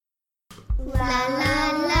La la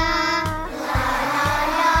la, la la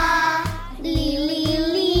la, lee lee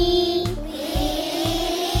lee.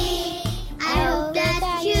 I hope that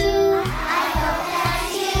you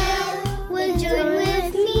will join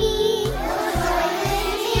with me.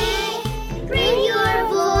 Bring your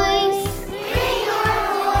voice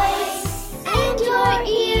and your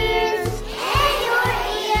ears.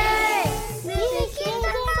 Music kids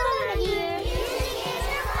are fun here.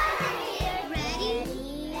 Ready,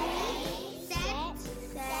 set.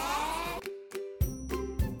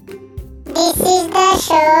 This is the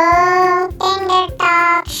show, Tender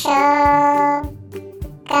Talk Show.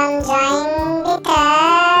 Come join with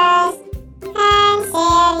us and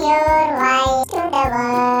share your voice to the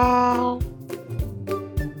world.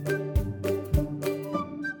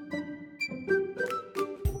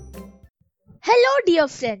 Hello, dear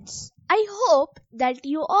friends. I hope that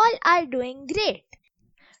you all are doing great.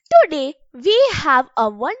 Today, we have a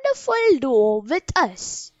wonderful duo with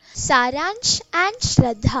us, Saransh and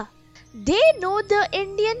Shraddha. They know the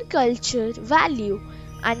Indian culture value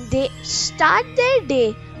and they start their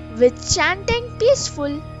day with chanting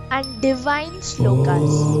peaceful and divine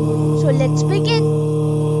slokas. So let's begin.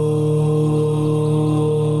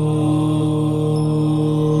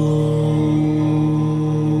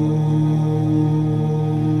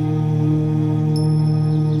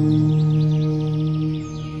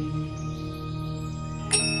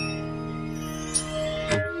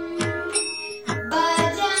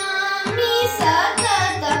 Bhajami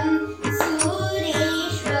satatam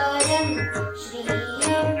Sureshwaram Shri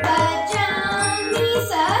Bhajami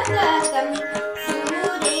satatam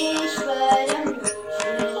Sureshwaram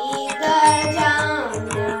Shri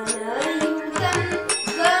Gajananayutam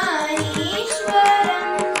Ganeshwaram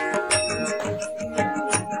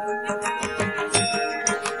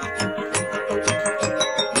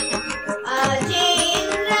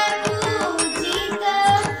Ajendra Pujita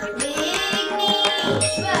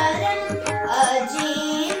Vigneshwaram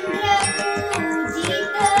Ajendra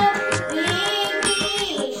Pujita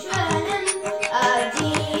Vigneshwaram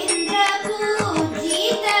Ajendra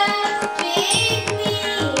Pujita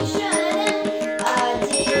Vigneshwaram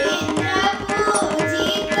Ajendra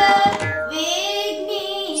Pujita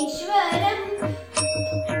Vigneshwaram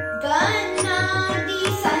Ganadi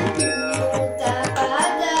Sannuta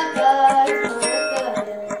Pada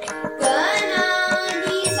Padmakaram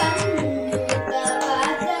Ganadi Sannuta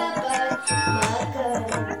Pada Padmakaram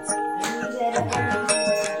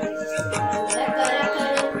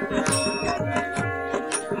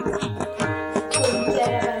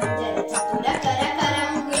Kunjaravanjara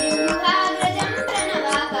Guruhagrajam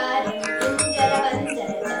Pranavakaram Kunjaravanjara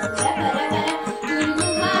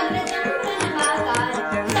Guruhagrajam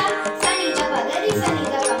Pranavakaram Sa Sanida Padari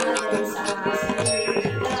Sanida Pamadari Sa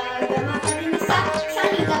Sanida Gamapadini Sa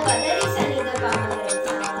Sanida Padari Sanida Pamadari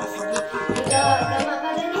Sa Sanida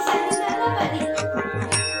Gamapadini Sanida Pamadari.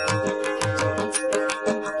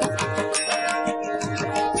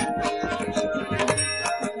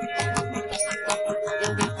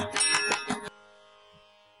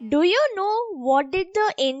 Do you know what did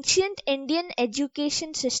the ancient Indian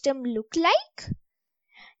education system look like?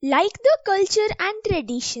 Like the culture and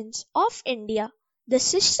traditions of India, the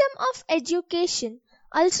system of education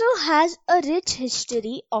also has a rich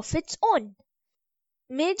history of its own,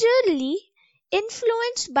 majorly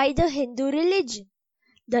influenced by the Hindu religion.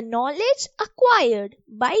 The knowledge acquired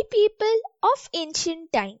by people of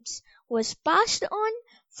ancient times was passed on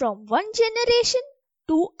from one generation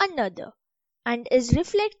to another and is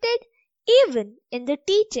reflected even in the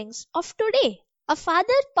teachings of today. A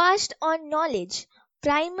father passed on knowledge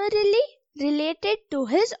primarily related to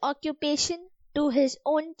his occupation to his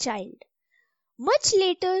own child. Much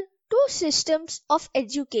later, two systems of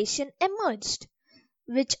education emerged,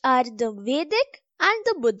 which are the Vedic and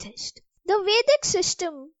the Buddhist. The Vedic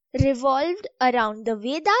system revolved around the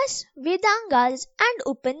Vedas, Vedangas, and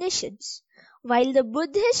Upanishads, while the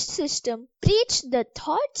Buddhist system preached the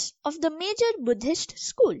thoughts of the major Buddhist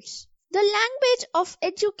schools. The language of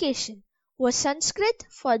education was Sanskrit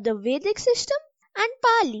for the Vedic system and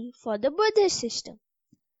Pali for the Buddhist system.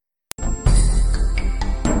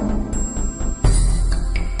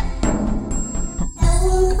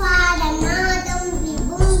 Padanadam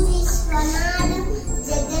Vibhum Vishwanadam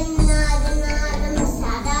Jagannadanadam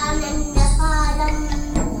Sadanandapadam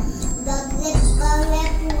Bhagavad Bhavya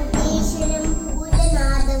Pudesharam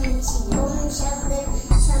Pudanadam Shivam Shankar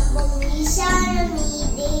Shambham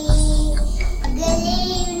Isharamide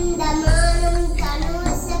Galeundamanam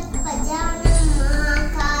Tanusap Pajanam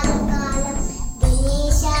Mahakalam Kalam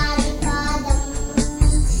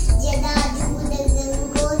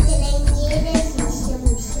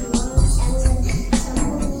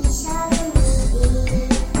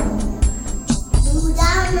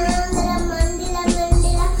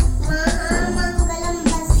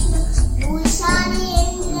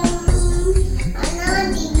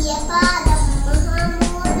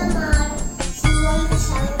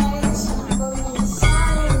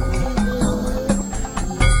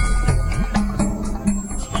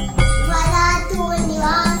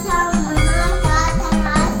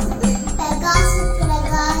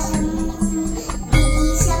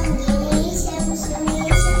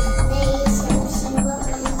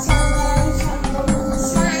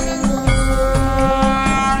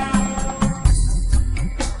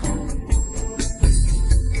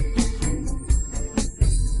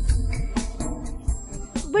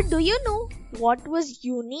But do you know what was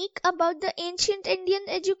unique about the ancient Indian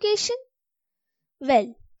education?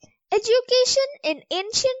 Well, education in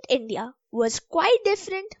ancient India was quite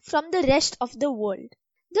different from the rest of the world.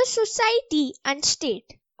 The society and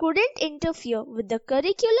state couldn't interfere with the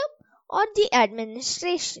curriculum or the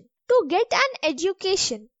administration. To get an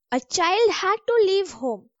education, a child had to leave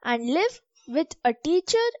home and live with a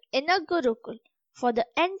teacher in a gurukul for the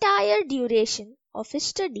entire duration of his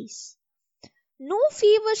studies. No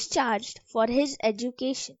fee was charged for his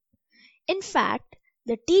education. In fact,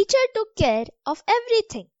 the teacher took care of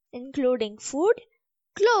everything, including food,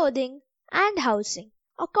 clothing, and housing.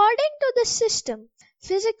 According to the system,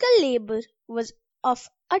 physical labor was of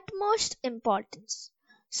utmost importance.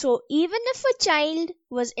 So, even if a child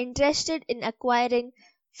was interested in acquiring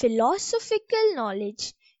philosophical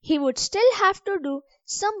knowledge, he would still have to do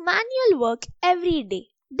some manual work every day.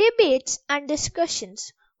 Debates and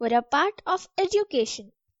discussions were a part of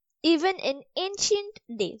education, even in ancient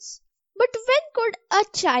days. But when could a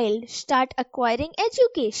child start acquiring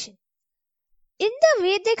education? In the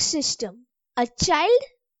Vedic system, a child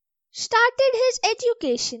started his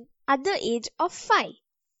education at the age of 5.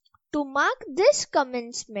 To mark this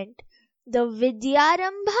commencement, the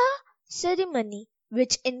Vidyarambha ceremony,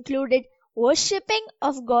 which included worshipping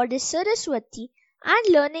of goddess Saraswati and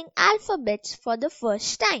learning alphabets for the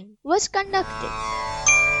first time, was conducted.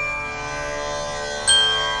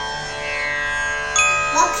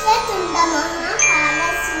 Vakratunda Mahakala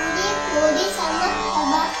Surya Kodi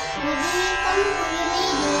Samataba Nidhikam Kurme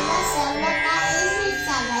Deva Sarvakarishu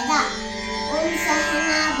Sagada Om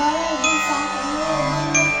Sahana Bhavadu Sahano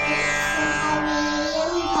Bhunuktu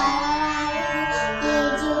Sahaviriyam Paravaru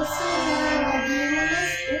Tejosina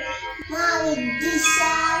Vadinamastu Ma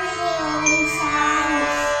Viddhishavane Om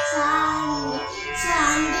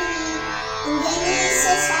Shandini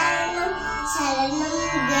Ganesha Sharanam Sharanam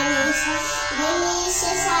Ganesha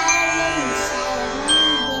Ganesha Sharanam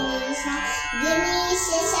Ganesha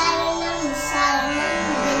Ganesha Sharanam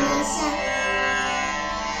Ganesha.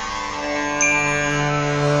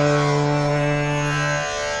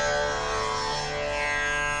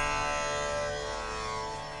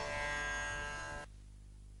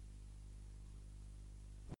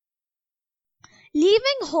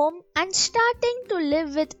 Leaving home and starting to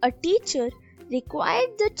live with a teacher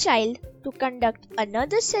required the child to conduct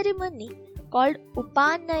another ceremony called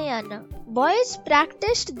Upanayana. Boys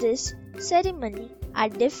practiced this ceremony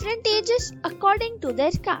at different ages according to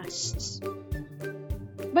their castes.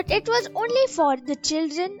 But it was only for the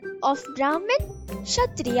children of Brahmin,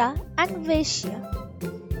 Kshatriya, and Vaishya.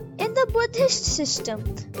 In the Buddhist system,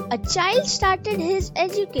 a child started his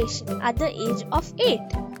education at the age of 8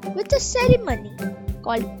 with a ceremony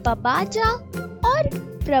called Pabaja or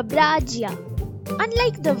Prabrajya.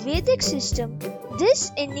 Unlike the Vedic system,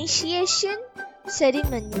 this initiation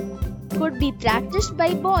ceremony could be practiced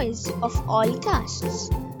by boys of all castes.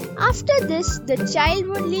 After this, the child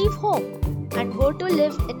would leave home and go to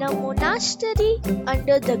live in a monastery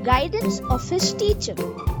under the guidance of his teacher.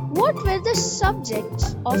 What were the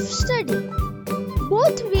subjects of study?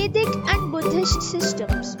 Both Vedic and Buddhist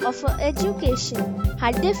systems of education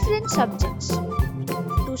had different subjects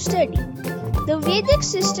to study. The Vedic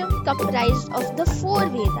system comprised of the 4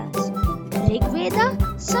 Vedas: Rig Veda,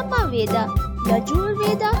 Samaveda, Yajur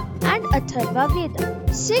Veda, and Atharva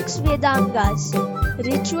Veda. 6 Vedangas: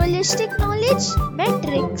 ritualistic knowledge,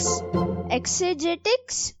 metrics,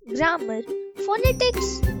 exegetics, grammar,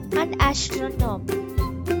 phonetics, and astronomy.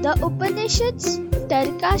 The Upanishads,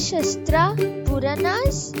 Tarka Shastra,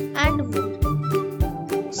 Puranas, and more.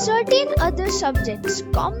 Certain other subjects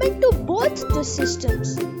common to both the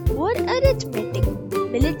systems were arithmetic,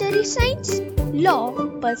 military science, law,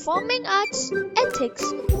 performing arts, ethics,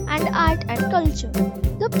 and art and culture.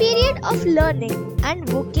 The period of learning and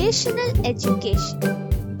vocational education.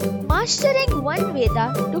 Mastering one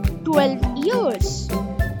Veda took 12 years.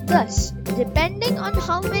 Thus, depending on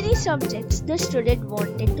how many subjects the student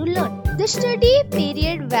wanted to learn, the study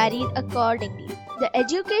period varied accordingly. The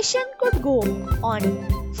education could go on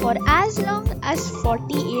for as long as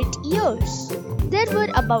 48 years. There were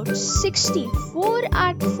about 64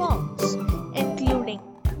 art forms, including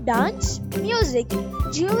dance, music,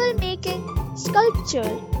 jewel making,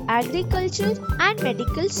 sculpture, agriculture, and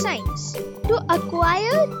medical science. To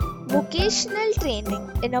acquire vocational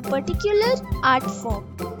training in a particular art form,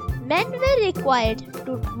 men were required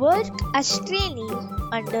to work as trainees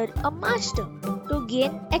under a master to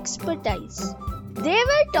gain expertise. They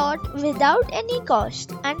were taught without any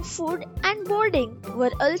cost, and food and boarding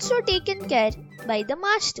were also taken care by the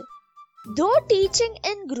master. Though teaching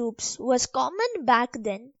in groups was common back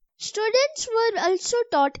then, Students were also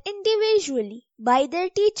taught individually by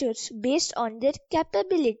their teachers based on their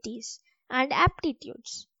capabilities and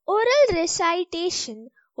aptitudes. Oral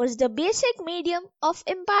recitation was the basic medium of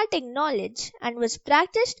imparting knowledge and was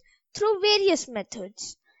practiced through various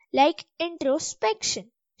methods like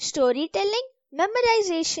introspection, storytelling,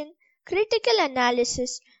 memorization, critical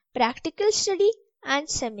analysis, practical study, and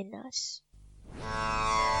seminars.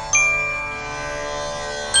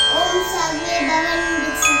 ओम सर्वे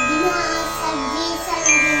भवन्तु सुखिनः सर्वे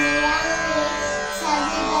सन्तु निरामये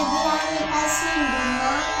सर्वे भद्राणि पश्यन्तु मा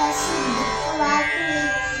कश्चित् दुःखभाग्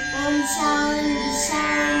भवेत् ओम शान्ति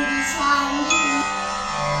शान्ति शान्ति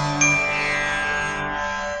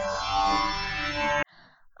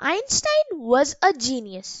Einstein was a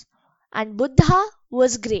genius and Buddha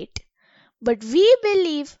was great. But we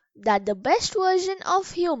believe that the best version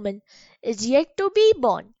of human is yet to be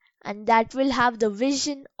born and that will have the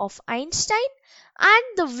vision of Einstein and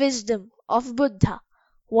the wisdom of Buddha.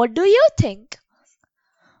 What do you think?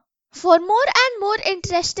 For more and more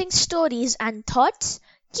interesting stories and thoughts,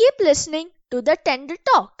 keep listening to the Tender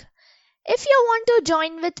Talk. If you want to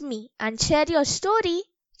join with me and share your story,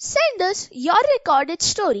 send us your recorded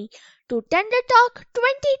story to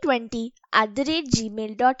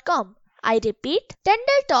tendertalk2020@gmail.com. I repeat,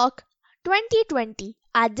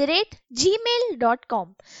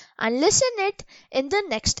 tendertalk2020@gmail.com and listen it in the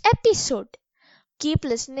next episode. Keep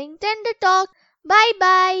listening Tender Talk. Bye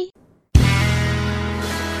bye.